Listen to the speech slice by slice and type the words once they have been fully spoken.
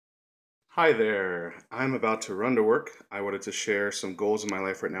Hi there. I'm about to run to work. I wanted to share some goals in my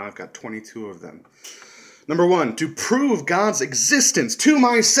life right now. I've got 22 of them. Number one, to prove God's existence to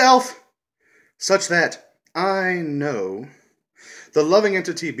myself such that I know the loving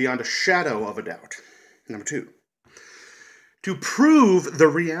entity beyond a shadow of a doubt. Number two, to prove the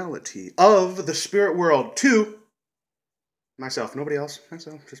reality of the spirit world to myself, nobody else,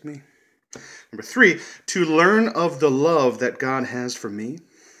 myself, just me. Number three, to learn of the love that God has for me.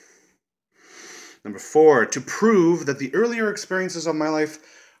 Number four, to prove that the earlier experiences of my life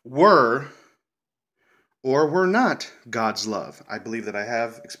were or were not God's love. I believe that I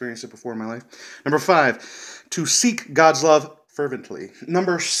have experienced it before in my life. Number five, to seek God's love fervently.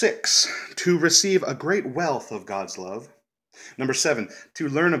 Number six, to receive a great wealth of God's love. Number seven, to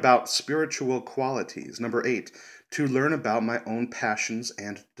learn about spiritual qualities. Number eight, to learn about my own passions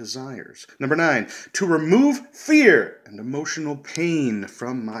and desires. Number nine, to remove fear and emotional pain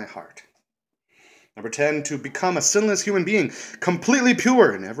from my heart. Number 10, to become a sinless human being, completely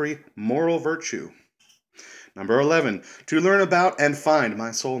pure in every moral virtue. Number 11, to learn about and find my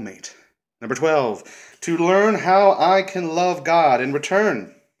soulmate. Number 12, to learn how I can love God in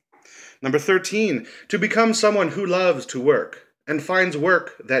return. Number 13, to become someone who loves to work and finds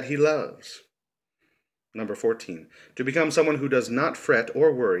work that he loves. Number 14, to become someone who does not fret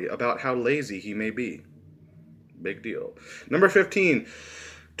or worry about how lazy he may be. Big deal. Number 15,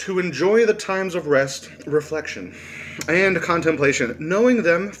 to enjoy the times of rest, reflection, and contemplation, knowing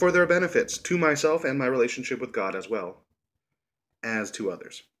them for their benefits to myself and my relationship with God as well as to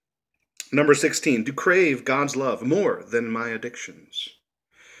others. Number 16, to crave God's love more than my addictions.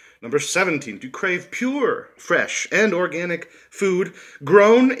 Number 17, to crave pure, fresh, and organic food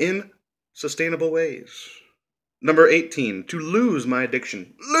grown in sustainable ways. Number 18, to lose my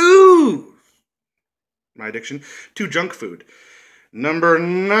addiction. Lose my addiction to junk food. Number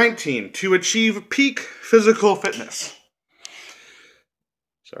 19, to achieve peak physical fitness.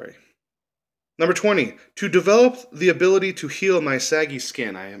 Sorry. Number 20, to develop the ability to heal my saggy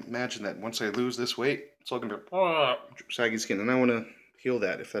skin. I imagine that once I lose this weight, it's all going to be saggy skin, and I want to heal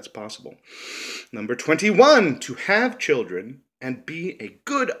that if that's possible. Number 21, to have children and be a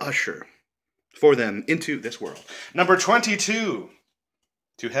good usher for them into this world. Number 22,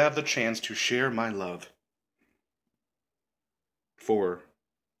 to have the chance to share my love for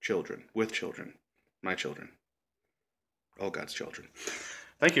children, with children, my children, all God's children.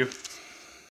 Thank you.